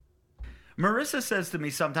Marissa says to me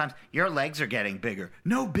sometimes, your legs are getting bigger.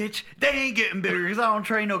 No, bitch, they ain't getting bigger because I don't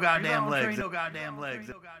train no goddamn legs.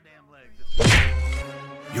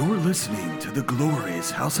 You're listening to the Glorious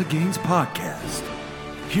House of Gains podcast.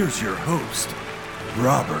 Here's your host,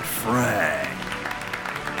 Robert Frank.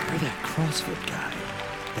 You're that CrossFit guy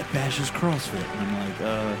that bashes CrossFit. And I'm like,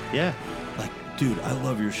 yeah. Like, dude, I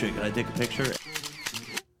love your shit. Can I take a picture?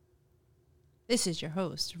 This is your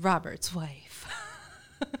host, Robert's wife.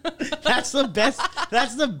 That's the best.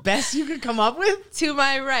 That's the best you could come up with? To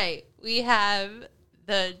my right, we have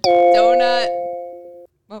the donut.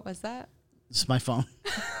 What was that? It's my phone.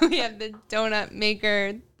 We have the donut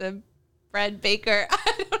maker, the bread baker.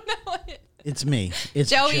 I don't know what it is. It's me. It's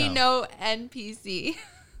Joey, Joe. no NPC.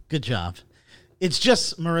 Good job. It's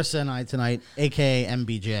just Marissa and I tonight, a.k.a.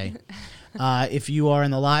 MBJ. If you are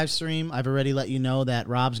in the live stream, I've already let you know that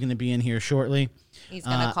Rob's going to be in here shortly. He's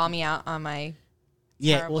going to call me out on my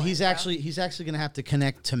well, he's actually going to have to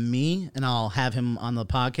connect to me, and I'll have him on the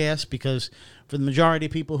podcast because for the majority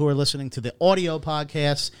of people who are listening to the audio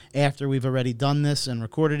podcast after we've already done this and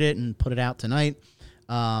recorded it and put it out tonight,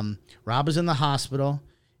 Rob is in the hospital.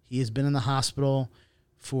 He has been in the hospital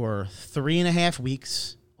for 3.5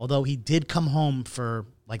 weeks, although he did come home for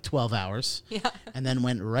like 12 hours and then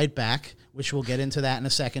went right back, which we'll get into that in a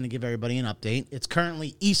second to give everybody an update. It's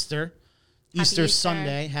currently Easter. Easter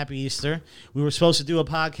Sunday. Happy Easter. We were supposed to do a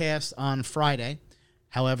podcast on Friday.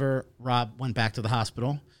 However, Rob went back to the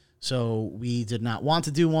hospital. So we did not want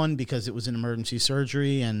to do one because it was an emergency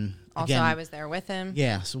surgery. And also, again, I was there with him.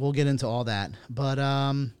 Yeah, so we'll get into all that. But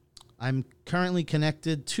I'm currently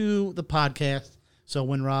connected to the podcast. So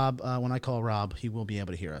when I call Rob, he will be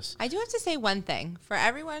able to hear us. I do have to say one thing for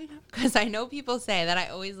everyone, because I know people say that I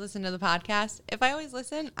always listen to the podcast. If I always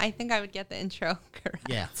listen, I think I would get the intro correct.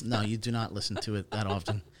 Yeah, no, you do not listen to it that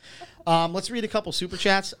often. Let's read a couple super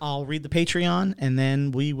chats. I'll read the Patreon, and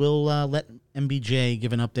then we will let MBJ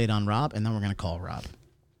give an update on Rob, and then we're going to call Rob.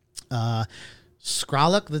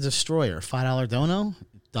 Skralik the Destroyer, $5 dono.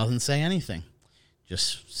 Doesn't say anything.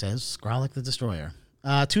 Just says Skralik the Destroyer.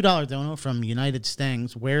 $2 dono from United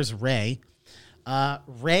Stangs. Where's Ray?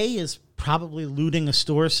 Ray is probably looting a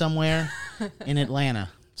store somewhere in Atlanta,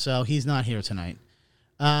 so he's not here tonight.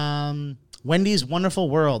 Wendy's Wonderful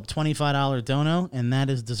World, $25 dono, and that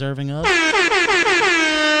is deserving of.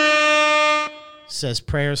 Says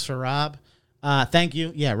prayers for Rob. Thank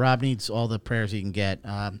you. Yeah, Rob needs all the prayers he can get.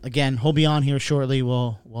 Again, he'll be on here shortly.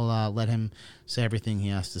 We'll let him say everything he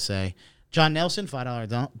has to say. John Nelson,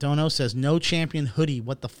 $5 dono, says, no champion hoodie.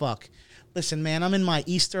 What the fuck? Listen, man, I'm in my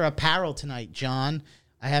Easter apparel tonight, John.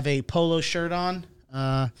 I have a polo shirt on,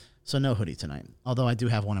 so no hoodie tonight, although I do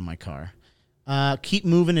have one in my car. Keep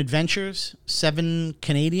Moving Adventures, 7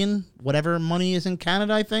 Canadian, whatever money is in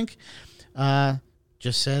Canada, I think.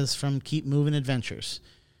 Just says from Keep Moving Adventures.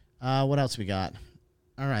 What else we got?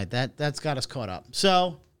 All right, that's got us caught up.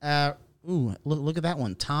 So, look at that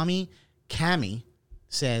one. Tommy Cammy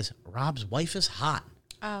says, Rob's wife is hot.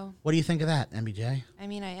 Oh. What do you think of that, MBJ? I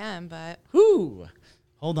mean, I am, but... Whoo!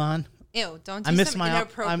 Hold on. Ew, don't do I missed some my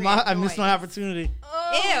inappropriate I missed my noise. opportunity.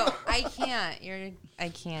 Ew, I can't. I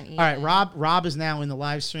can't eat. All right, Rob is now in the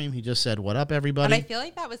live stream. He just said, what up, everybody? But I feel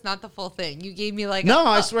like that was not the full thing. You gave me like No,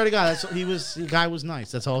 I swear to God, the guy was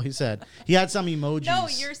nice. That's all he said. He had some emojis. No,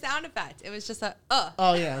 your sound effect. It was just a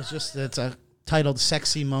Oh, yeah, it's a titled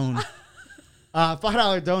Sexy Moan.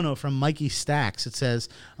 $5 dono from Mikey Stacks. It says,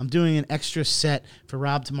 I'm doing an extra set for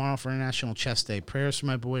Rob tomorrow for International Chest Day. Prayers for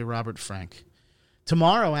my boy, Robert Frank.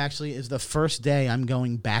 Tomorrow, actually, is the first day I'm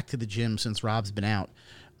going back to the gym since Rob's been out,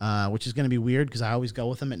 which is going to be weird because I always go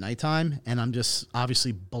with him at nighttime, and I'm just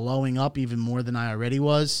obviously blowing up even more than I already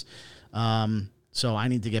was. So I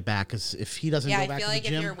need to get back because if he doesn't go back to the gym... Yeah, I feel like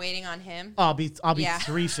if you're waiting on him... I'll be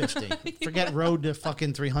 350. Forget road to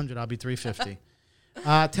fucking 300. I'll be 350.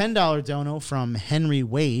 $10 dono from Henry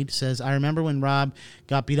Wade says, I remember when Rob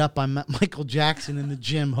got beat up by Michael Jackson in the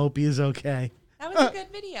gym. Hope he is okay. That was a good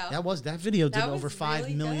video. That video did over 5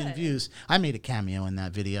 really million good. views. I made a cameo in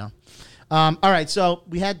that video. All right, so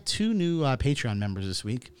we had 2 new Patreon members this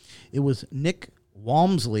week. It was Nick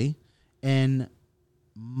Walmsley and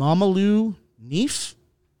Mamalou Neef.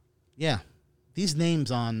 Yeah, these names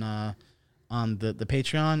on the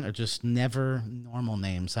Patreon are just never normal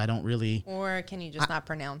names. I don't really... Or can you just not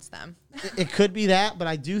pronounce them? It could be that, but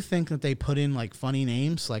I do think that they put in like funny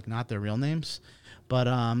names, like not their real names. But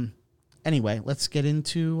anyway, let's get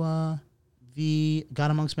into the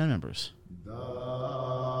God Amongst Men members.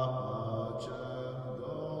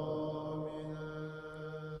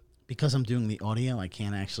 Because I'm doing the audio, I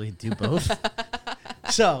can't actually do both.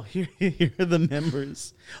 So here are the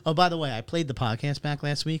members. Oh, by the way, I played the podcast back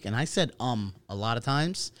last week, and I said a lot of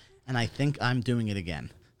times, and I think I'm doing it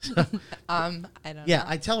again. So, I don't know. yeah,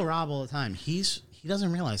 I tell Rob all the time. He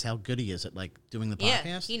doesn't realize how good he is at like doing the podcast.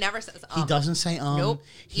 Yeah, he never says He doesn't say Nope.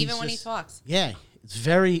 He's Even when he talks. Yeah, it's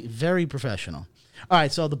very, very professional. All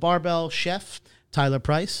right, so the Barbell Chef, Tyler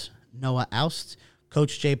Price, Noah Oust,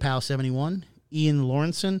 Coach J Powell 71, Ian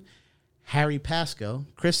Lawrenson, Harry Pasco,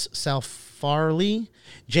 Chris Salfarley,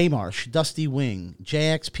 J Marsh, Dusty Wing,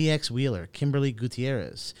 JXPX Wheeler, Kimberly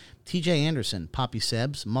Gutierrez, TJ Anderson, Poppy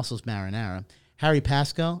Sebs, Muscles Marinara, Harry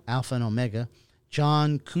Pasco, Alpha and Omega,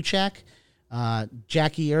 John Kuchak,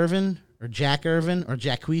 Jackie Irvin, or Jack Irvin, or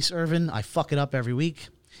Jacquees Irvin. I fuck it up every week.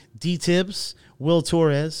 D Tibbs, Will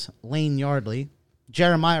Torres, Lane Yardley,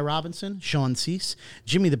 Jeremiah Robinson, Sean Cease,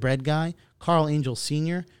 Jimmy the Bread Guy, Carl Angel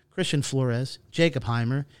Sr., Christian Flores, Jacob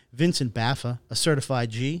Heimer, Vincent Baffa, a certified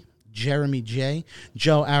G, Jeremy J,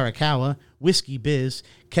 Joe Arakawa, Whiskey Biz,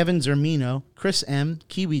 Kevin Zermino, Chris M,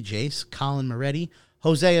 Kiwi Jace, Colin Moretti,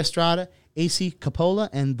 Jose Estrada, AC Capola,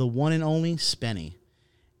 and the one and only Spenny.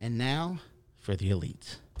 And now for the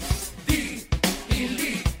Elite.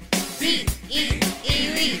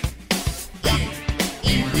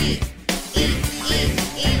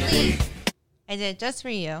 I did it just for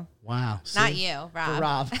you. Wow. Not See? you, Rob. For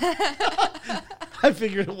Rob. I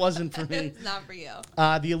figured it wasn't for me. It's not for you.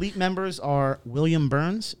 The Elite members are William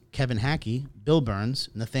Burns, Kevin Hackey, Bill Burns,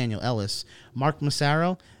 Nathaniel Ellis, Mark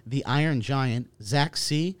Massaro, The Iron Giant, Zach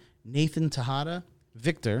C., Nathan Tejada,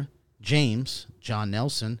 Victor, James, John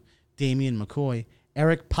Nelson, Damian McCoy,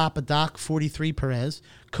 Eric Papadoc 43 Perez,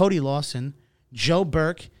 Cody Lawson, Joe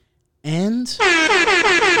Burke, and Zach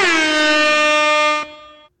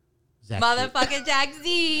Motherfucking Jack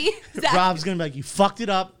Z. Rob's going to be like, you fucked it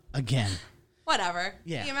up again. Whatever.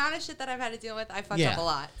 Yeah. The amount of shit that I've had to deal with, I fucked Yeah. up a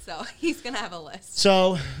lot. So he's going to have a list.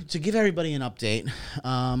 So, to give everybody an update,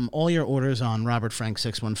 all your orders on Robert Frank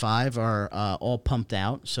 615 are all pumped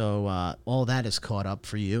out. So, all that is caught up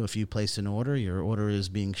for you. If you placed an order, your order is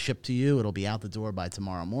being shipped to you. It'll be out the door by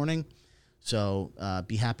tomorrow morning. So,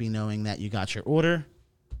 be happy knowing that you got your order.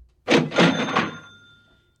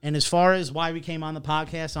 And as far as why we came on the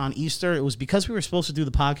podcast on Easter, it was because we were supposed to do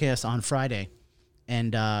the podcast on Friday.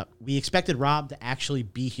 And we expected Rob to actually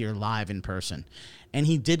be here live in person. And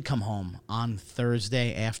he did come home on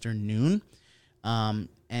Thursday afternoon.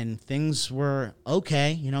 And things were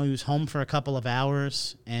okay. You know, he was home for a couple of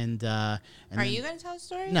hours. And Are you going to tell a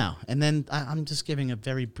story? No. And then I'm just giving a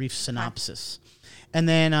very brief synopsis. And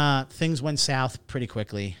then things went south pretty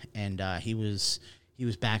quickly. And he was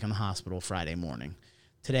back in the hospital Friday morning.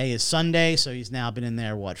 Today is Sunday, so he's now been in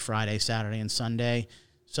there, Friday, Saturday, and Sunday.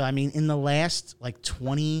 So, I mean, in the last,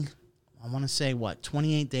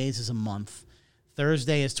 28 days is a month.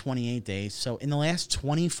 Thursday is 28 days. So, in the last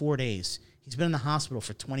 24 days, he's been in the hospital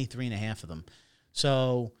for 23 and a half of them.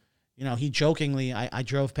 So, you know, he jokingly, I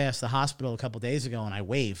drove past the hospital a couple days ago, and I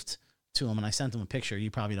waved to him, and I sent him a picture.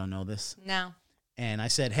 You probably don't know this. No. And I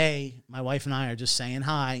said, hey, my wife and I are just saying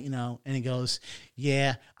hi, you know. And he goes,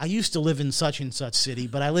 yeah, I used to live in such and such city,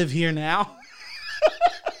 but I live here now.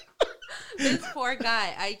 This poor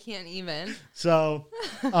guy, I can't even. So,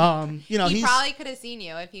 you know, he probably could have seen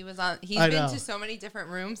you if he was on. He's I been know. to so many different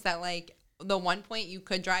rooms that, the one point you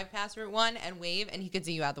could drive past Route 1 and wave, and he could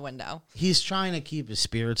see you out the window. He's trying to keep his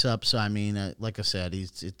spirits up. So, I mean, like I said,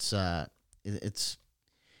 he's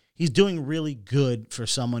doing really good for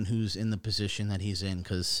someone who's in the position that he's in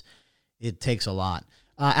because it takes a lot.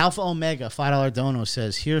 Alpha Omega, $5 dono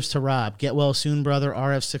says, here's to Rob. Get well soon, brother.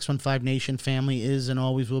 RF615 Nation family is and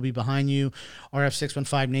always will be behind you.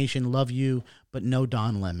 RF615 Nation, love you, but no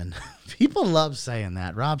Don Lemon. People love saying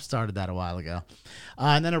that. Rob started that a while ago.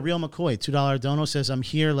 And then a real McCoy, $2 dono says, I'm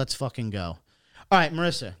here. Let's fucking go. All right,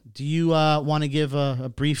 Marissa, do you want to give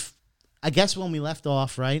a brief, I guess when we left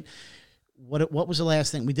off, right? What was the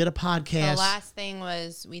last thing? We did a podcast. The last thing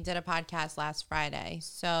was we did a podcast last Friday.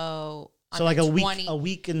 So like a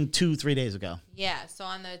week and 2-3 days ago. Yeah. So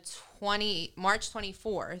on the March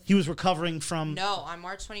 24th. He was recovering from. No, on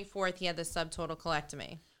March 24th, he had the subtotal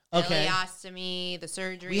colectomy. Okay. Ileostomy, the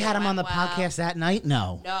surgery. We had him on the podcast that night?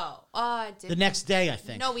 No. The next day, I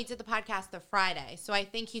think. No, we did the podcast the Friday. So I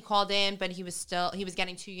think he called in, but he was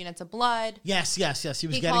getting 2 units of blood. Yes. He was he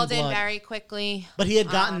getting called blood. in very quickly. But he had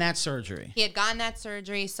gotten that surgery. He had gotten that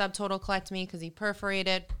surgery, subtotal colectomy, because he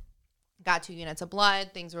perforated, got 2 units of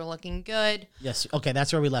blood. Things were looking good. Yes. Okay,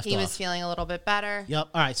 that's where we left off. He was feeling a little bit better. Yep.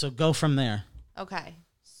 All right, so go from there. Okay.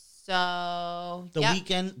 So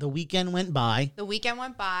the weekend went by. The weekend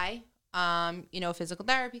went by. Physical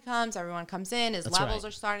therapy comes, everyone comes in, his levels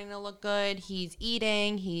are starting to look good. He's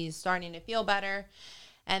eating, he's starting to feel better.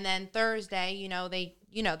 And then Thursday,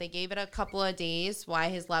 they gave it a couple of days why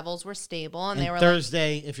his levels were stable, and they were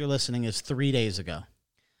Thursday, if you're listening, is 3 days ago.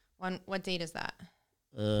 What date is that?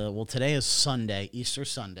 Well, today is Sunday, Easter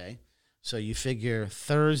Sunday. So you figure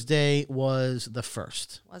Thursday was the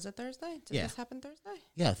 1st. Was it Thursday? Did this happen Thursday?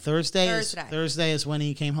 Yeah, Thursday is when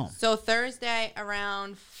he came home. So Thursday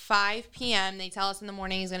around 5 p.m., they tell us in the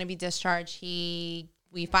morning he's going to be discharged. We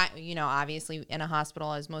find, obviously in a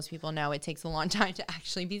hospital, as most people know, it takes a long time to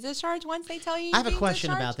actually be discharged once they tell you. I have a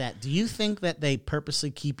question about that. Do you think that they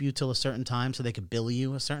purposely keep you till a certain time so they could bill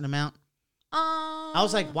you a certain amount? I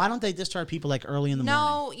was like, why don't they discharge people like early in the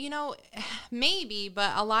morning? No, maybe,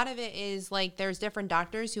 but a lot of it is like there's different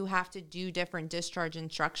doctors who have to do different discharge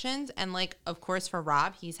instructions. And like, of course, for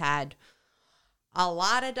Rob, he's had a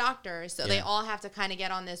lot of doctors. So they all have to kind of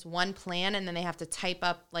get on this one plan, and then they have to type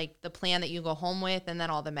up like the plan that you go home with and then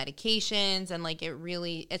all the medications. And like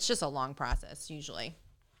it's just a long process usually.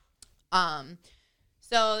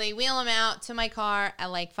 So they wheel him out to my car at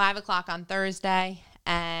like 5 o'clock on Thursday.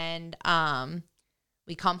 And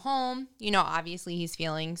we come home, obviously he's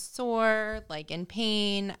feeling sore, like in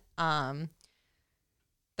pain.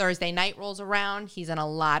 Thursday night rolls around. He's in a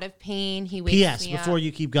lot of pain. He wakes P.S. me Before up.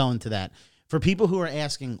 you keep going to that, for people who are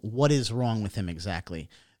asking what is wrong with him exactly,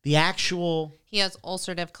 he has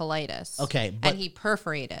ulcerative colitis. Okay. But, and he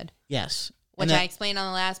perforated. Yes. Which I explained on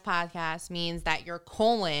the last podcast means that your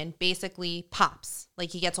colon basically pops.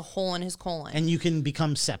 Like he gets a hole in his colon. And you can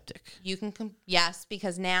become septic. Yes,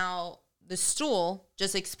 because now the stool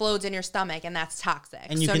just explodes in your stomach, and that's toxic.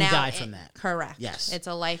 And you can die from that. Correct. Yes. It's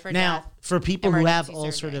a life or death. Now, for people who have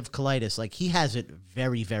emergency surgery. ulcerative colitis, like he has it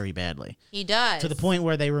very, very badly. He does. To the point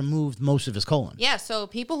where they removed most of his colon. Yeah, so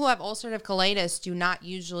people who have ulcerative colitis do not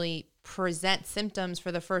usually present symptoms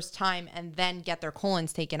for the first time and then get their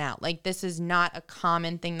colons taken out. Like this is not a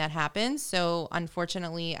common thing that happens. So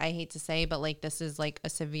unfortunately, I hate to say, but like this is like a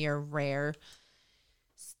severe, rare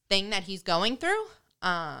thing that he's going through.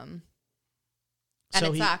 And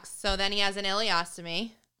it sucks. So then he has an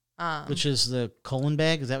ileostomy. Which is the colon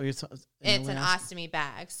bag? Is that what you're talking about? It's an ostomy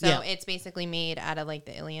bag. So it's basically made out of like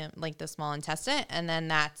the ileum, like the small intestine, and then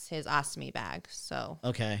that's his ostomy bag. So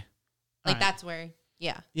okay. Like that's where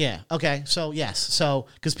Yeah. Okay. So yes. So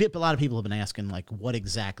because a lot of people have been asking like what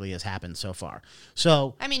exactly has happened so far.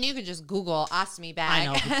 So I mean, you could just Google ostomy bag.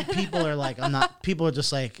 I know. But people are like, I'm not. People are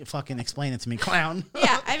just like, fucking explain it to me, clown.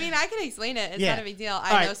 Yeah. I mean, I can explain it. It's not a big deal.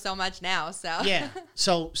 I know so much now. So yeah.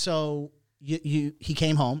 So he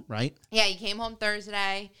came home, right? Yeah. He came home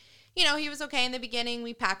Thursday. He was okay in the beginning.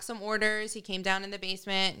 We packed some orders. He came down in the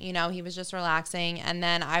basement. He was just relaxing. And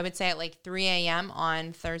then I would say at like 3 a.m.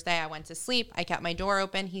 on Thursday, I went to sleep. I kept my door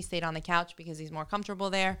open. He stayed on the couch because he's more comfortable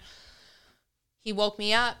there. He woke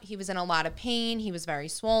me up. He was in a lot of pain. He was very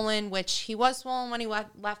swollen, which he was swollen when he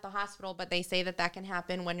left the hospital. But they say that can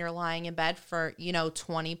happen when you're lying in bed for,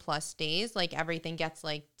 20 plus days. Like everything gets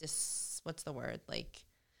like, what's the word? Like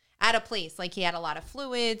out of place. Like he had a lot of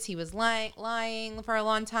fluids. He was lying for a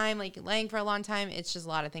long time, like laying for a long time. It's just a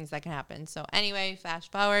lot of things that can happen. So anyway,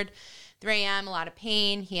 fast forward, 3 a.m., a lot of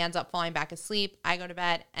pain. He ends up falling back asleep. I go to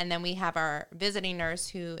bed. And then we have our visiting nurse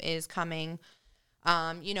who is coming,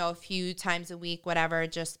 a few times a week, whatever,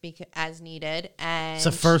 just as needed. And it's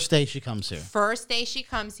the first day she comes here. First day she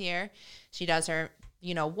comes here. She does her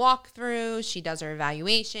walk through, she does her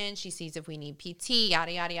evaluation, she sees if we need PT,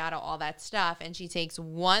 yada, yada, yada, all that stuff. And she takes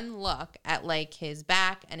one look at like his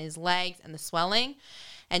back and his legs and the swelling.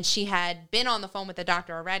 And she had been on the phone with the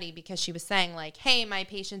doctor already because she was saying like, hey, my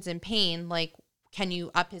patient's in pain. Like, can you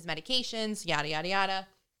up his medications? Yada, yada, yada.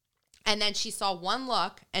 And then she saw one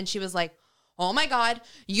look and she was like, oh my God,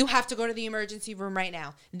 you have to go to the emergency room right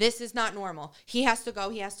now. This is not normal. He has to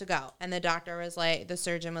go. And the doctor was like, the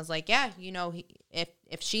surgeon was like, yeah,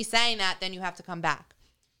 if she's saying that, then you have to come back.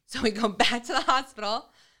 So we go back to the hospital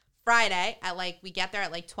Friday we get there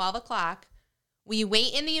at like 12 o'clock. We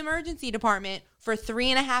wait in the emergency department for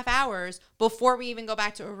 3.5 hours before we even go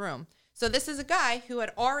back to a room. So this is a guy who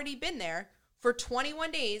had already been there for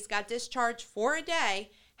 21 days, got discharged for a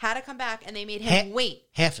day, had to come back, and they made him wait.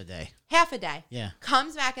 Half a day. Yeah.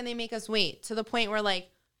 Comes back, and they make us wait to the point where, like,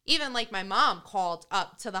 even, like, my mom called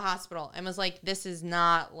up to the hospital and was like, this is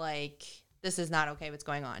not okay what's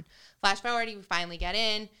going on. Flash forward, we finally get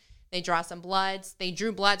in. They draw some bloods. They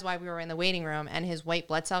drew bloods while we were in the waiting room, and his white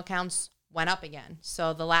blood cell counts went up again.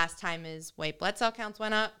 So the last time his white blood cell counts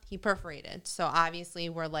went up, he perforated. So obviously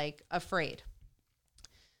we're, like, afraid.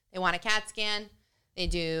 They want a CAT scan. They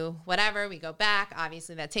do whatever. We go back.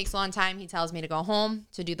 Obviously, that takes a long time. He tells me to go home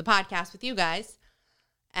to do the podcast with you guys.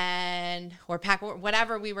 or pack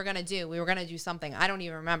whatever we were going to do. We were going to do something. I don't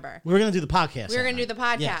even remember. We were going to do the podcast. We were going to do the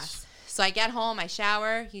podcast. Yes. So I get home, I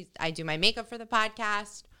shower, I do my makeup for the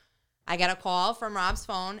podcast. I get a call from Rob's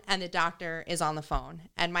phone, and the doctor is on the phone.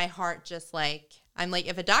 And my heart just I'm like,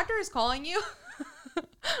 if a doctor is calling you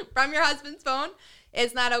from your husband's phone,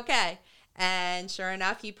 it's not okay. And sure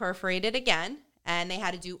enough, he perforated again, and they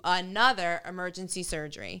had to do another emergency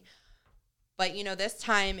surgery. But, this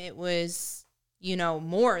time it was,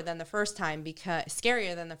 more than the first time, because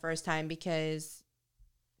scarier than the first time, because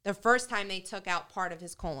the first time they took out part of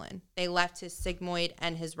his colon. They left his sigmoid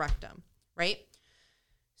and his rectum, right?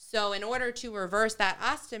 So in order to reverse that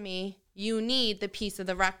ostomy, you need the piece of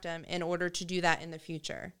the rectum in order to do that in the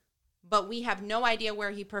future. But we have no idea where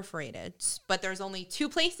he perforated. But there's only two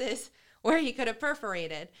places where he could have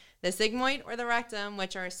perforated, the sigmoid or the rectum,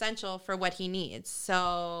 which are essential for what he needs.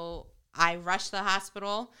 So I rushed to the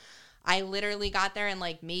hospital. I literally got there in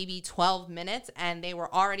maybe 12 minutes, and they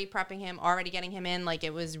were already prepping him, already getting him in.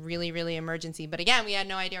 It was really, really emergency. But again, we had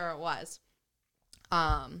no idea where it was.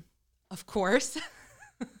 Of course,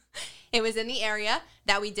 it was in the area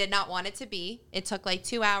that we did not want it to be. It took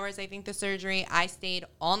 2 hours, I think, the surgery. I stayed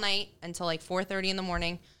all night until 4:30 in the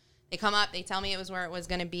morning. They come up, they tell me it was where it was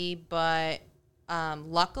going to be, but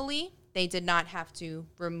luckily they did not have to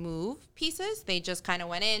remove pieces. They just kind of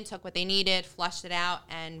went in, took what they needed, flushed it out,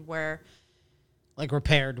 and were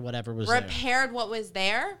repaired whatever was repaired what was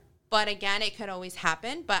there. But again, it could always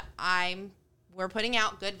happen. But we're putting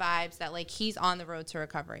out good vibes that he's on the road to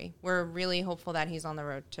recovery. We're really hopeful that he's on the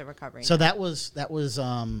road to recovery. So that was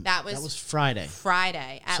Friday.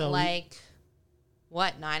 Friday at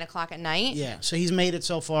 9 o'clock at night? Yeah. So he's made it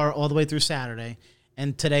so far all the way through Saturday.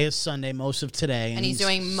 And today is Sunday, most of today. And he's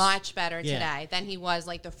doing much better today than he was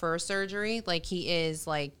the first surgery. He is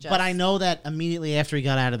just... But I know that immediately after he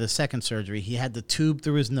got out of the second surgery, he had the tube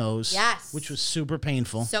through his nose. Yes. Which was super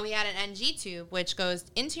painful. So he had an NG tube, which goes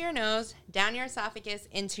into your nose, down your esophagus,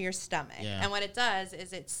 into your stomach. Yeah. And what it does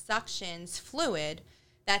is it suctions fluid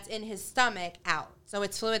that's in his stomach out. So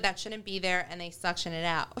it's fluid that shouldn't be there, and they suction it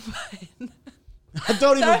out.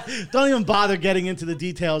 Don't even bother getting into the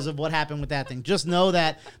details of what happened with that thing. Just know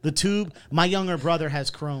that the tube. My younger brother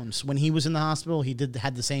has Crohn's. When he was in the hospital, he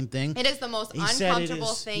had the same thing. It is the most uncomfortable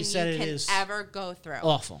thing you can ever go through.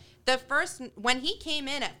 Awful. When he came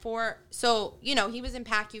in at 4, so he was in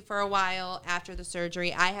PACU for a while after the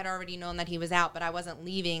surgery. I had already known that he was out, but I wasn't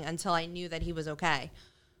leaving until I knew that he was okay.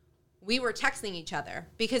 We were texting each other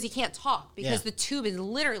because he can't talk because the tube is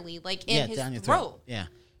literally in his down your throat. Yeah.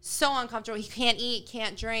 So uncomfortable. He can't eat,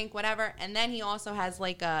 can't drink, whatever. And then he also has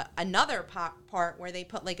another part where they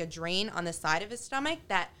put a drain on the side of his stomach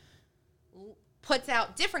that puts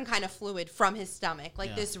out different kind of fluid from his stomach,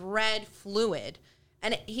 this red fluid.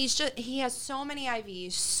 And he has so many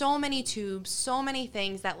IVs, so many tubes, so many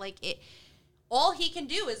things that all he can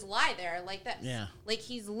do is lie there like this. Yeah.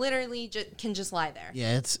 He's literally can just lie there.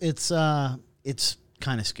 Yeah, it's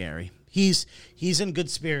kind of scary. He's in good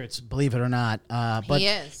spirits, believe it or not. But he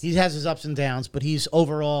is. He has his ups and downs, but he's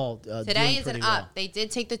overall today is an up. Well. They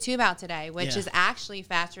did take the tube out today, which is actually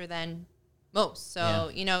faster than most.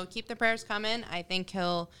 So, keep the prayers coming. I think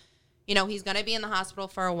he's going to be in the hospital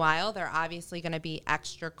for a while. They're obviously going to be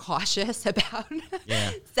extra cautious about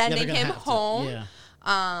sending him home.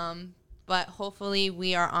 Yeah. But hopefully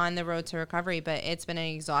we are on the road to recovery. But it's been an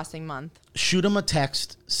exhausting month. Shoot him a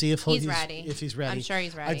text. See if he's ready. If he's ready. I'm sure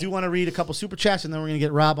he's ready. I do want to read a couple super chats, and then we're going to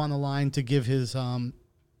get Rob on the line to give his.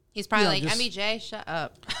 He's probably MBJ, shut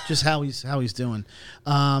up. Just how he's doing.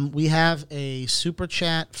 We have a super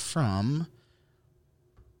chat from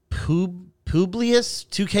Publius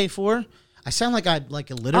 2K4. I sound like I'm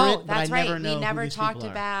illiterate, but I never know. We never talked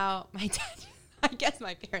about my dad. I guess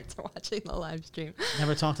my parents are watching the live stream.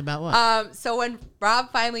 Never talked about what? So when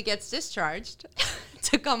Rob finally gets discharged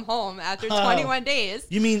to come home after 21 days.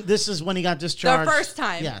 You mean this is when he got discharged? The first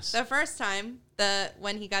time. Yes. The first time,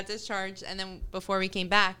 when he got discharged, and then before we came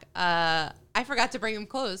back, I forgot to bring him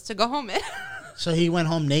clothes to go home in. So he went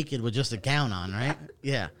home naked with just a gown on, right?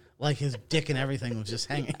 Yeah. His dick and everything was just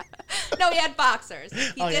hanging. No, he had boxers.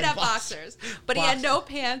 He did have boxers. But he had no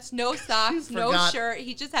pants, no socks, no shirt.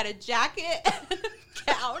 He just had a jacket and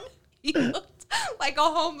a gown. He looked like a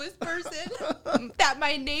homeless person that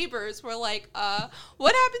my neighbors were like,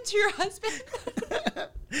 what happened to your husband?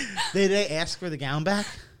 Did they ask for the gown back?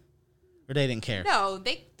 Or they didn't care? No,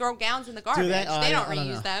 they throw gowns in the garbage. Do they? Oh, they don't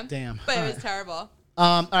reuse them. Damn. But it was terrible.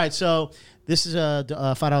 All right, so this is a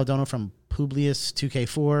 $5 dono from Publius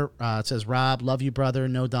 2K4. It says, Rob, love you, brother.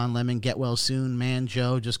 No Don Lemon. Get well soon. Man,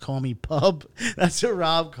 Joe, just call me Pub. That's what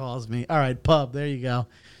Rob calls me. All right, Pub. There you go.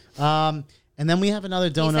 And And then we have another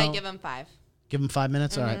He dono. said give him 5. Give him 5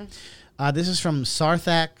 minutes? All right. This is from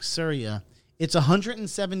Sarthak, Syria. It's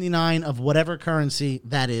 179 of whatever currency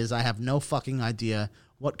that is. I have no fucking idea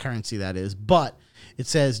what currency that is. But it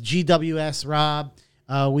says, GWS Rob,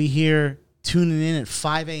 we here tuning in at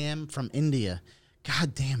 5 a.m. from India.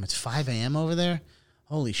 God damn, it's 5 a.m. over there?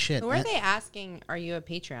 Holy shit. Who are they asking, are you a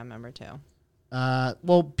Patreon member too?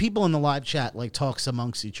 Well, people in the live chat like talks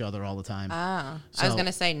amongst each other all the time. Oh, I was going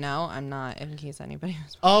to say no, I'm not, in case anybody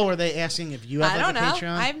was. Oh, are they asking if you have I like don't a know.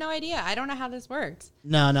 Patreon? I have no idea. I don't know how this works.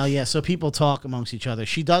 No, yeah. So people talk amongst each other.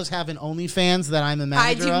 She does have an OnlyFans that I'm a I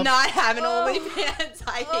manager do of. not have an OnlyFans.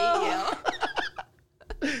 I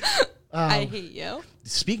hate you. I hate you.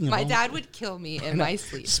 Speaking of My dad would kill me in my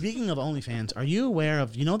sleep. Speaking of OnlyFans, are you aware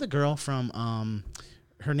of, you know, the girl from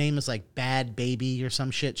her name is like Bad Baby or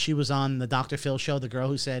some shit. She was on the Dr. Phil show, the girl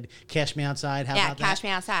who said, "Cash me outside." How about that? Cash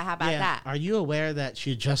me outside. How about that? Are you aware that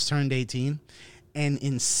she just turned 18 and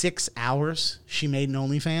in 6 hours she made an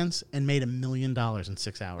OnlyFans and made $1 million in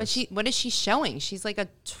 6 hours? But what is she showing? She's like a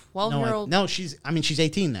 12-year-old. No, she's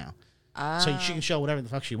 18 now. So she can show whatever the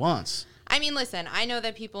fuck she wants. I mean, listen, I know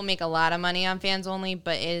that people make a lot of money on fans only,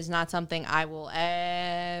 but it is not something I will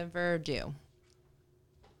ever do.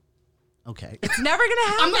 Okay. It's never gonna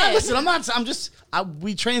happen.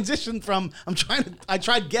 We transitioned from, I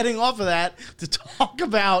tried getting off of that to talk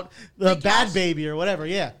about the Bad Baby or whatever.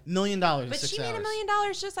 Yeah. $1 million in But 6 she hours. made $1 million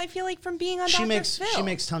just, I feel like, from being on She Dr. Phil.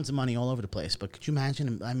 makes tons of money all over the place. But could you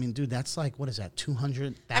imagine? I mean, dude, that's like, what is that?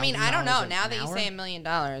 $200,000. I mean, I don't know. Now that you hour? say $1 million,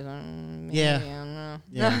 Yeah. I don't know.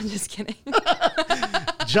 Yeah. No, I'm just kidding.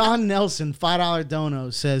 John Nelson, $5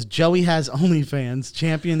 dono, says Joey has OnlyFans.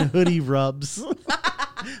 Champion hoodie rubs.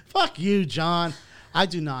 Fuck you, John. I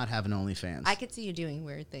do not have an OnlyFans. I could see you doing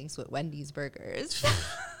weird things with Wendy's burgers.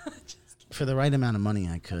 For the right amount of money,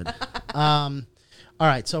 I could. All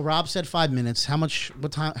right. So Rob said 5 minutes. How much?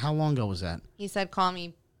 What time? How long ago was that? He said, "Call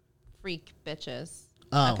me freak, bitches."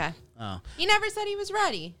 Oh. Okay. Oh. He never said he was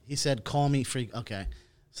ready. He said, "Call me freak." Okay.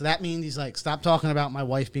 So that means he's like, stop talking about my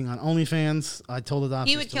wife being on OnlyFans. I told the doctor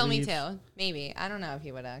He would kill me too. Maybe. I don't know if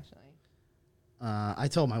he would actually. I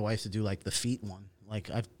told my wife to do like the feet one. Like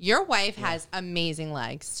Your wife has amazing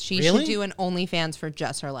legs. She Really? should do an OnlyFans for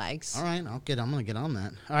just her legs. All right. I'm gonna get on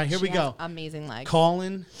that. All right. Here She we has go. Amazing legs.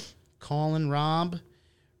 Calling Rob.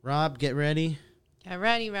 Rob, get ready. Get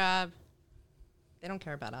ready, Rob. They don't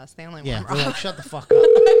care about us. They only Yeah. want They're Rob. like, shut the fuck up.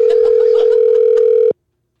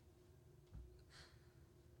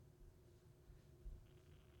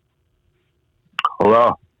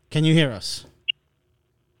 Hello. Can you hear us?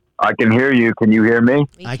 I can hear you. Can you hear me?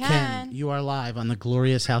 We I can. You are live on the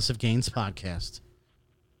Glorious House of Gains podcast.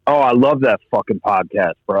 Oh, I love that fucking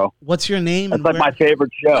podcast, bro. What's your name? That's and like where- my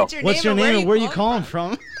favorite show. What's your name and where are you calling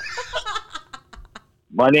from?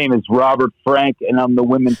 My name is Robert Frank, and I'm the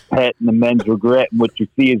women's pet and the men's regret. And what you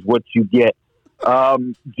see is what you get.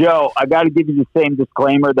 Joe, I got to give you the same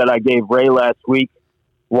disclaimer that I gave Ray last week.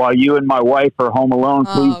 While you and my wife are home alone,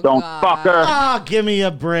 please don't God. fuck her. Oh, give me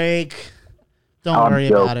a break. Don't I'm worry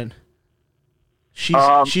joking. about it. She's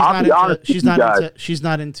I'll not be honest with you guys. she's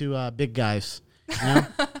not into big guys. You know?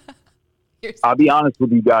 I'll be honest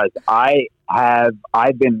with you guys.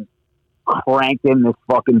 I've been cranking this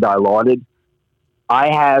fucking Dilaudid.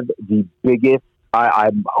 I have the biggest.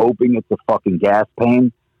 I'm hoping it's a fucking gas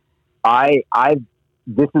pain.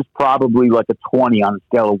 This is probably like a 20 on a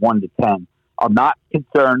scale of 1 to 10. I'm not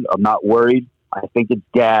concerned. I'm not worried. I think it's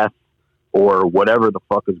gas or whatever the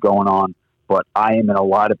fuck is going on. But I am in a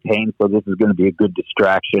lot of pain, so this is going to be a good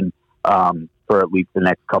distraction for at least the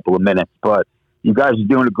next couple of minutes. But you guys are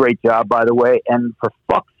doing a great job, by the way. And for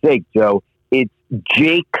fuck's sake, Joe, it's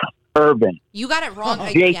Jake Irvin. You got it wrong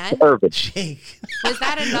Jake again? Irvin. Jake. Was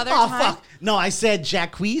that another Oh time? fuck! No, I said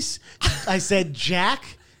Jacquees. I said Jack,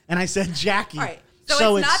 and I said Jackie. All right.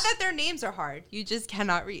 So it's not that their names are hard. You just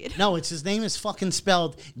cannot read. No, it's his name is fucking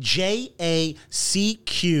spelled Jacquues.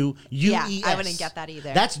 Yeah, I wouldn't get that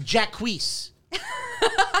either. That's Jacquees.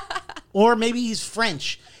 Or maybe he's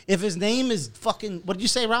French. If his name is fucking, what did you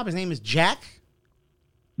say, Rob? His name is Jack?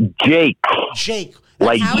 Jake. Jake.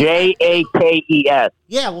 Like How is that- Jakes.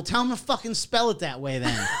 Yeah, well, tell him to fucking spell it that way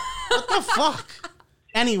then. What the fuck?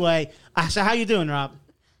 Anyway, so how you doing, Rob?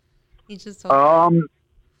 He just told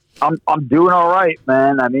I'm doing all right,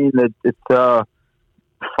 man. I mean, it's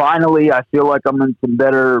finally, I feel like I'm in some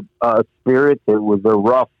better spirits. It was a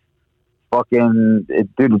rough dude, it's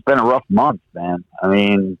been a rough month, man. I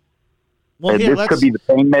mean, Well, this could be the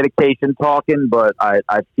pain medication talking, but I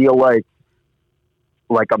feel like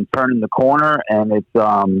I'm turning the corner, and it's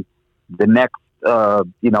the next,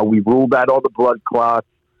 we ruled out all the blood clots.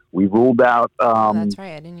 We ruled out that's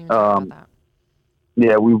right. I didn't even know about that.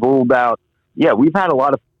 we've ruled out. Yeah, we've had a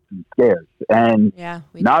lot of scares, and Yeah.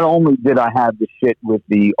 not only did I have the shit with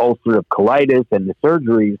the ulcerative colitis and the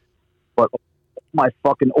surgeries, but my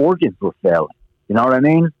fucking organs were failing. You know what I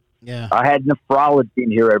mean? Yeah. I had nephrology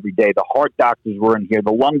in here every day. The heart doctors were in here.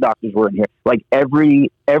 The lung doctors were in here. Like every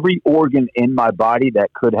organ in my body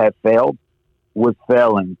that could have failed was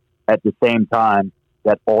failing at the same time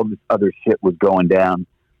that all this other shit was going down.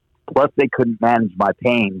 Plus, they couldn't manage my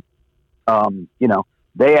pain. You know,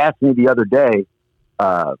 they asked me the other day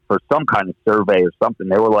for some kind of survey or something.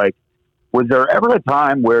 They were like, "Was there ever a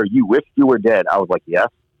time where you wished you were dead?" I was like, "Yes."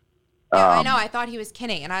 Yeah, I know. I thought he was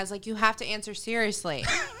kidding, and I was like, "You have to answer seriously."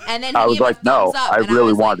 And then I he was gave a like, "No, thumbs up, I and really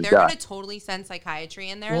was like, wanted to they're die." going to totally send psychiatry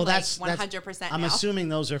in there, Well, like that's 100%. I'm now. assuming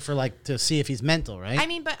those are for like to see if he's mental, right? I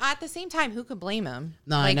mean, but at the same time, who could blame him?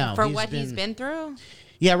 No, I like, know. for He's what he's been through.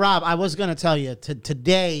 Yeah, Rob, I was going to tell you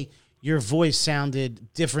today. Your voice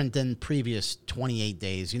sounded different than previous 28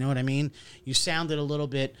 days. You know what I mean? You sounded a little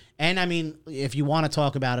bit, and I mean, if you want to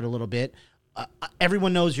talk about it a little bit,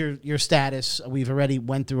 everyone knows your status. We've already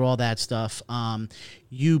went through all that stuff.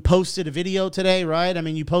 You posted a video today, right? I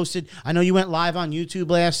mean, you posted. I know you went live on YouTube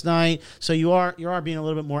last night, so you are being a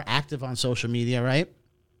little bit more active on social media, right?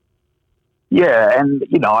 Yeah, and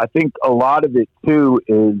you know, I think a lot of it too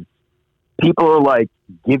is people are like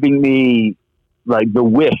giving me like the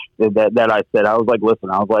wish that I said. I was like, listen,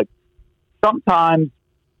 I was like, sometimes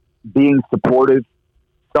being supportive,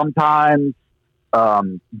 sometimes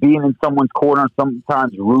being in someone's corner,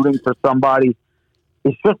 sometimes rooting for somebody,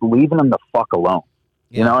 it's just leaving them the fuck alone.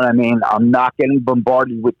 Yeah. You know what I mean? I'm not getting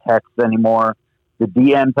bombarded with texts anymore. The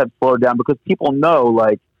DMs have slowed down because people know,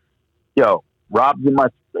 like, yo, Rob's in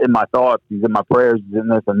my thoughts, he's in my prayers, he's in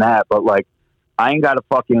this and that, but like, I ain't got to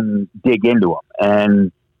fucking dig into him.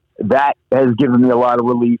 And that has given me a lot of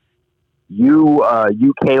relief. You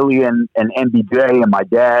Kaylee, and MBJ and my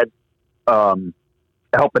dad,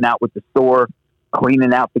 helping out with the store,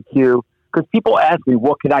 cleaning out the queue. Because people ask me,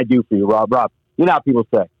 what can I do for you, Rob? You know how people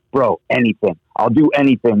say, bro, anything. I'll do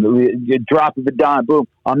anything. You drop of a dime, boom,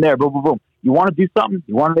 I'm there, boom, boom, boom. You want to do something?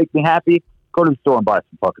 You want to make me happy? Go to the store and buy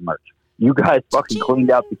some fucking merch. You guys fucking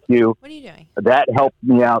cleaned out the queue. What are you doing? That helped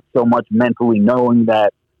me out so much mentally, knowing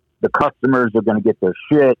that the customers are going to get their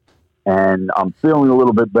shit, and I'm feeling a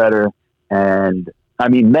little bit better. And I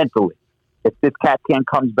mean, mentally, if this cat can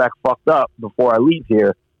comes back fucked up before I leave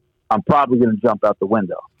here, I'm probably going to jump out the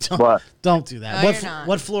window. But Don't do that. No, you're not.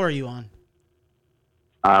 What floor are you on?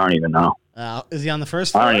 I don't even know. Is he on the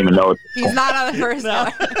first floor? I don't even know. He's not on the first floor.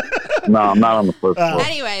 No, I'm not on the first floor.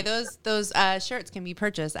 Anyway, those shirts can be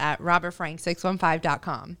purchased at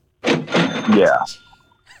robertfrank615.com. Yeah.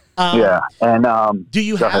 Yeah. And Do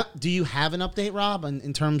you go ahead. have an update, Rob,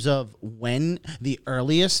 in terms of when the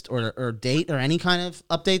earliest or date or any kind of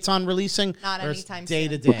updates on releasing? Not or it's anytime day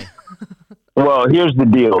soon. to day. Well, here's the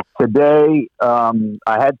deal. Today, I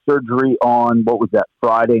had surgery on, what was that,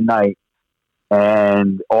 Friday night.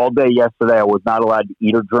 And all day yesterday, I was not allowed to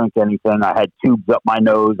eat or drink anything. I had tubes up my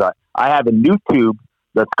nose. I have a new tube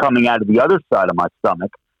that's coming out of the other side of my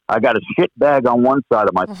stomach. I got a shit bag on one side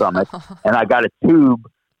of my stomach, and I got a tube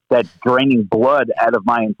that's draining blood out of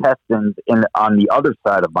my intestines on the other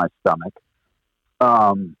side of my stomach.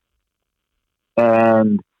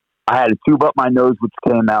 And I had a tube up my nose, which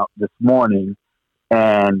came out this morning.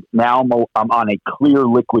 And now I'm on a clear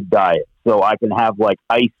liquid diet. So I can have like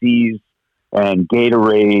ices and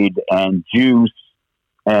Gatorade and juice,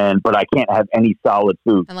 but I can't have any solid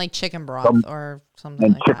food. And like chicken broth or something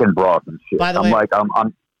and like chicken that. broth and shit. By the I'm way- like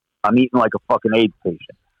I'm eating like a fucking AIDS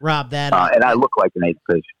patient, Rob, and I look like an AIDS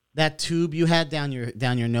patient. that tube you had down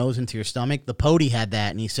your nose into your stomach, the Pody had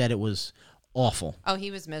that, and he said it was awful. Oh,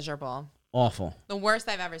 he was miserable. Awful. The worst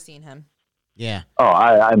I've ever seen him. Yeah. Oh,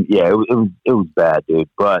 it was bad, dude.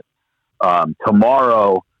 But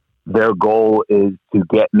tomorrow, their goal is to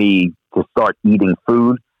get me to start eating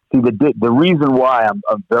food. See, the reason why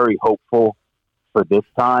I'm very hopeful for this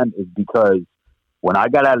time is because when I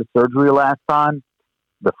got out of surgery last time,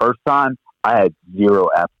 the first time, I had zero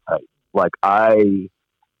appetite. Like I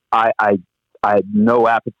had no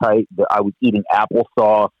appetite. I was eating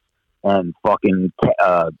applesauce and fucking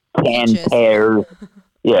canned Peaches. pears.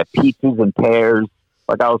 Yeah, peaches and pears.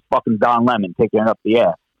 Like I was fucking Don Lemon taking it up the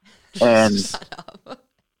ass. And Shut up.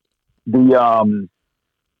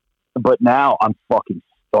 but now I'm fucking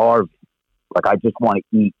starving. Like I just want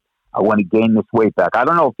to eat. I want to gain this weight back. I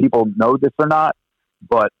don't know if people know this or not,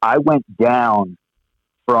 but I went down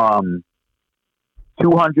from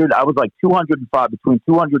 200. I was like 205, between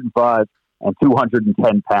 205 and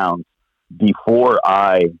 210 pounds before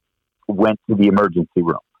I went to the emergency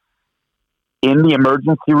room. in the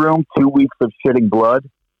emergency room, 2 weeks of shitting blood.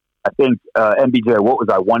 I think MBJ, what was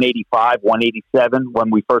I, 185, 187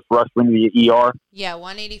 when we first rushed into the ER? Yeah,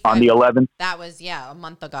 185. On the 11th? That was, a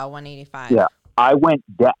month ago, 185. Yeah. I went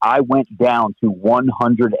down to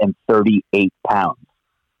 138 pounds.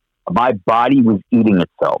 My body was eating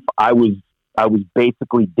itself. I was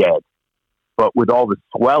basically dead. But with all the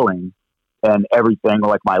swelling and everything,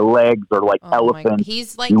 like my legs are like elephants.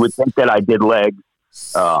 He's like, you would think that I did legs.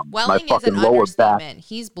 Swelling my is fucking an lower understatement. back.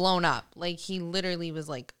 He's blown up. Like, he literally was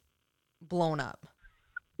like blown up.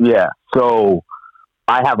 Yeah. So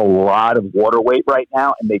I have a lot of water weight right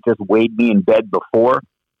now, and they just weighed me in bed before,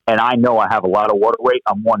 and I know I have a lot of water weight.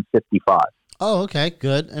 I'm 155. Oh, okay,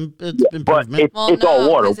 good. And it's But improvement. it's all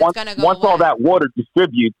water. 'cause it's gonna go Once all away. that water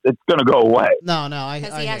distributes, it's going to go away. No, I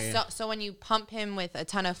Because he hear has you. so when you pump him with a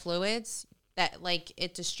ton of fluids, that like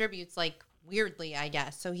it distributes like weirdly, I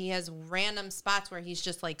guess. So he has random spots where he's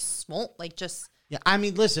just like swollen, like just. Yeah, I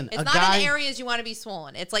mean, listen, It's a not guy. in areas you want to be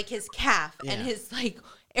swollen. It's like his calf and Yeah. his like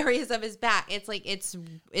areas of his back. It's like it's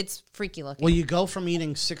freaky looking. Well, you go from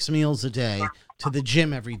eating 6 meals a day to the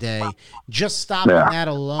gym every day. Just stopping that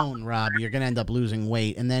alone, Rob, you're gonna end up losing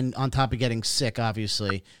weight, and then on top of getting sick,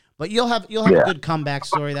 obviously. But you'll have a good comeback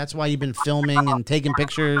story. That's why you've been filming and taking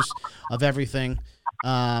pictures of everything.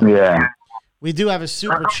 Yeah. We do have a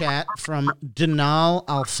super chat from Denal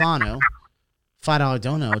Alfano. $5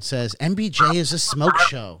 dono. It says MBJ is a smoke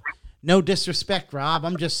show. No disrespect, Rob.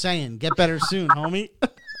 I'm just saying, get better soon, homie.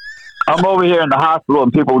 I'm over here in the hospital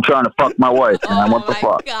and people are trying to fuck my wife. Man. Oh What the my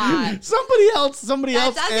fuck? god! Somebody else.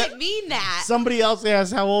 That doesn't mean that. Somebody else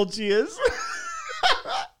asked how old she is.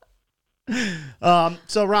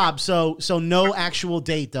 So Rob, so no actual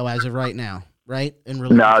date though as of right now, right?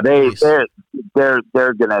 No, they're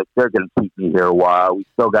gonna keep me here a while. We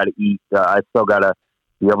still got to eat. I still got to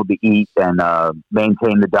be able to eat and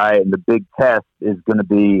maintain the diet. And the big test is going to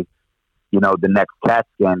be, the next CAT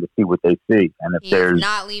scan to see what they see. And if He's there's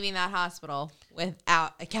not leaving that hospital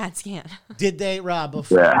without a CAT scan. Did they, Rob?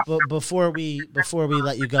 Before we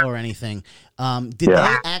let you go or anything, did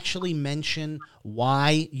they actually mention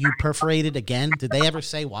why you perforated again? Did they ever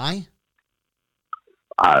say why?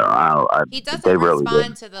 I don't know. He doesn't they really respond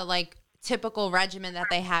didn't. to the like typical regimen that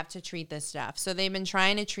they have to treat this stuff. So they've been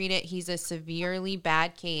trying to treat it. He's a severely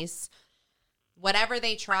bad case. Whatever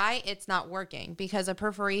they try, it's not working because a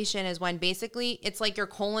perforation is when basically it's like your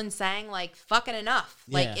colon saying like fucking enough.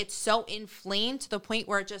 Yeah. Like it's so inflamed to the point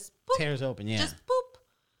where it just boop, Tears open, yeah. just boop.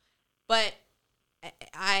 But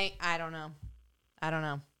I don't know. I don't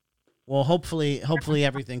know. Well, hopefully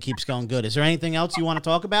everything keeps going good. Is there anything else you want to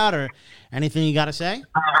talk about or anything you got to say?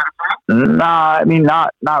 Nah, I mean,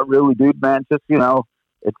 not really, dude, man. Just,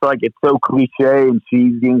 it's like, it's so cliche and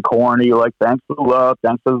cheesy and corny. Like, thanks for the love,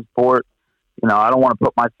 thanks for the support. I don't want to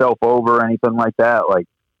put myself over or anything like that. Like,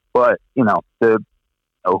 but,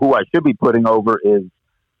 who I should be putting over is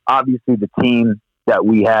obviously the team that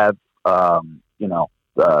we have,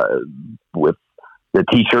 with the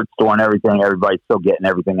t-shirt store and everything. Everybody's still getting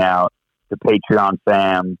everything out. The Patreon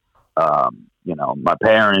fam, my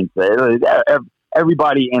parents,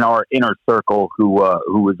 everybody in our inner circle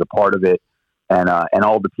who is a part of it, and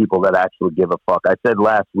all the people that actually give a fuck. I said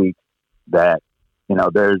last week that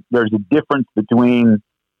there's a difference between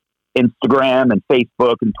Instagram and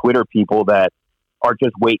Facebook and Twitter people that are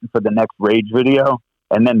just waiting for the next rage video,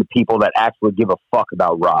 and then the people that actually give a fuck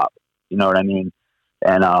about Rob. You know what I mean?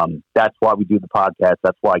 And that's why we do the podcast.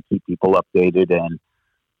 That's why I keep people updated, and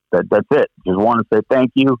that's it. Just want to say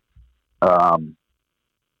thank you.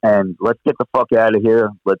 And let's get the fuck out of here.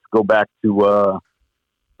 Let's go back to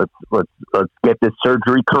let's get this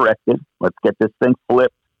surgery corrected. Let's get this thing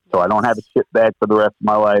flipped so I don't have a shit bag for the rest of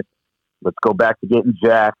my life. Let's go back to getting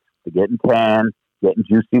jacked, to getting tan, getting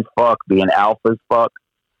juicy as fuck, being alpha as fuck.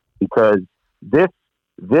 Because this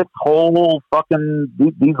whole fucking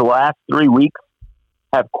these last 3 weeks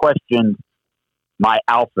have questioned my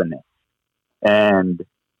alphaness, and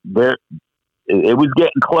it was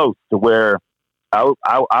getting close to where I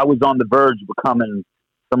was on the verge of becoming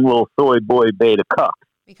some little soy boy beta cuck.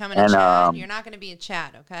 Becoming a Chad. You're not going to be a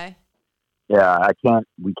Chad, okay? Yeah,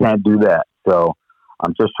 we can't do that. So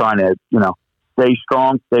I'm just trying to, stay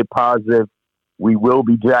strong, stay positive. We will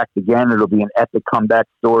be jacked again. It'll be an epic comeback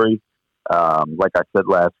story. Like I said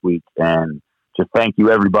last week, and just thank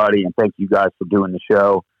you everybody. And thank you guys for doing the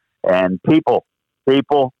show. And people,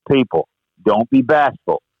 don't be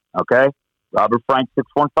bashful. Okay.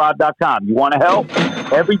 RobertFrank615.com. You want to help?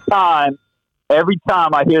 Every time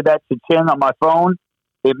I hear that cha-ching on my phone,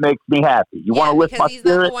 it makes me happy. You want to lift my he's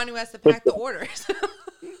spirit? not the one who has to pack the orders.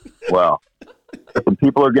 Well, Listen,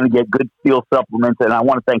 people are going to get good Steel supplements, and I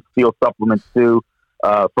want to thank Steel Supplements too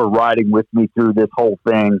for riding with me through this whole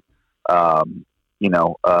thing.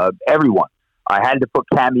 Everyone. I had to put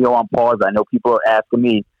Cameo on pause. I know people are asking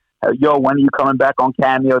me, "Yo, when are you coming back on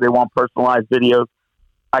Cameo?" They want personalized videos.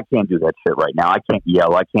 I can't do that shit right now. I can't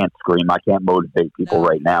yell. I can't scream. I can't motivate people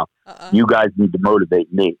right now. You guys need to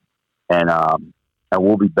motivate me, and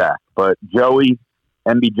we'll be back. But Joey,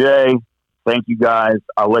 MBJ, thank you guys.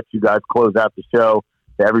 I'll let you guys close out the show.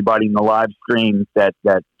 To everybody in the live stream that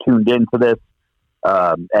tuned into this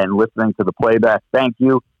and listening to the playback, thank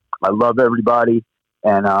you. I love everybody,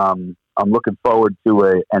 and I'm looking forward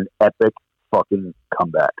to an epic fucking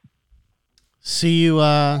comeback. See you.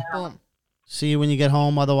 See you when you get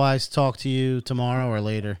home. Otherwise, talk to you tomorrow or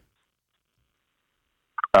later.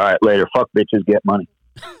 All right, later. Fuck bitches, get money.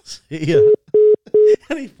 See ya.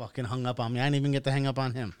 And he fucking hung up on me. I didn't even get to hang up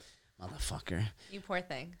on him. Motherfucker. You poor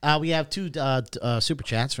thing. We have two super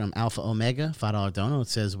chats from Alpha Omega, $5 dono. It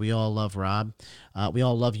says, we all love Rob. We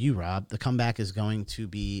all love you, Rob. The comeback is going to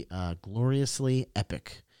be gloriously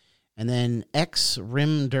epic. And then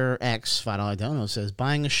Rimder X, $5 dono, says,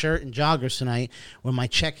 buying a shirt and joggers tonight when my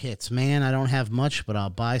check hits. Man, I don't have much, but I'll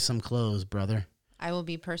buy some clothes, brother. I will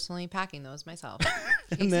be personally packing those myself.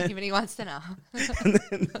 In case anybody wants to know. And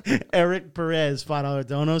then Eric Perez, $5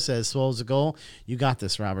 dono, says, Swole's a goal. You got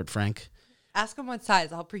this, Robert Frank. Ask him what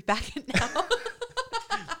size. I'll pre-pack it now.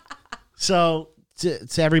 So,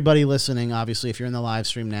 to everybody listening, obviously, if you're in the live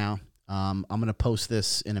stream now, I'm going to post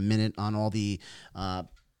this in a minute on all the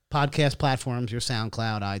podcast platforms, your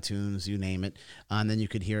SoundCloud, iTunes, you name it. And then you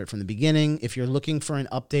could hear it from the beginning. If you're looking for an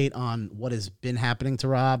update on what has been happening to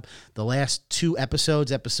Rob, the last two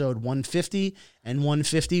episodes, episode 150 and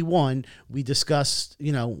 151, we discussed,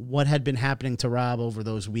 what had been happening to Rob over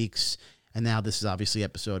those weeks. And now this is obviously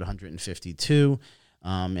episode 152.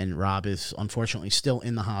 And Rob is unfortunately still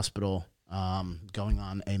in the hospital, going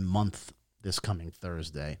on a month this coming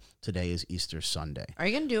Thursday. Today is Easter Sunday. Are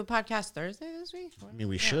you going to do a podcast Thursday this week? I mean,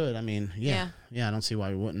 we should. I mean, yeah. I don't see why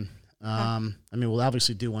we wouldn't. We'll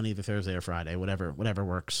obviously do one either Thursday or Friday, whatever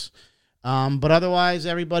works. But otherwise,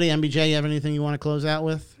 everybody, MBJ, you have anything you want to close out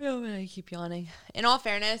with? Oh, I keep yawning. In all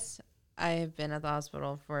fairness, I've been at the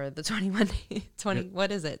hospital for the 24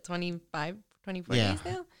 days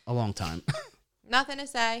now? A long time. Nothing to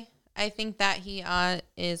say. I think that he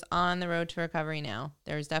is on the road to recovery now.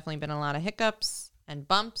 There's definitely been a lot of hiccups and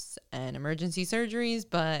bumps and emergency surgeries,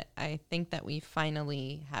 but I think that we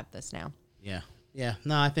finally have this now. Yeah.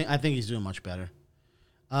 No, I think he's doing much better.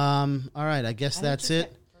 All right, I guess that's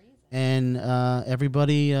it. And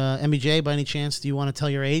everybody, MBJ, by any chance, do you want to tell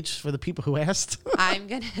your age for the people who asked? I'm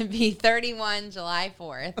going to be 31 July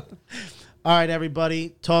 4th. All right,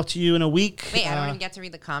 everybody. Talk to you in a week. Wait, I don't even get to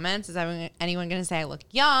read the comments. Is anyone going to say I look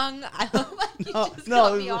young? I look like you just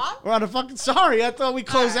cut me off? We're on a fucking sorry. I thought we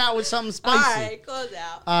close out with something spicy. All right, close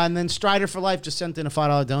out. And then Strider for Life just sent in a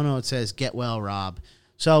 $5 dono. It says, get well, Rob.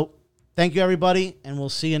 So thank you, everybody, and we'll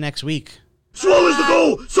see you next week. Swole is the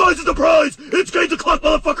goal. Size is the prize. It's game to clock,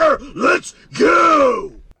 motherfucker. Let's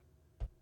go.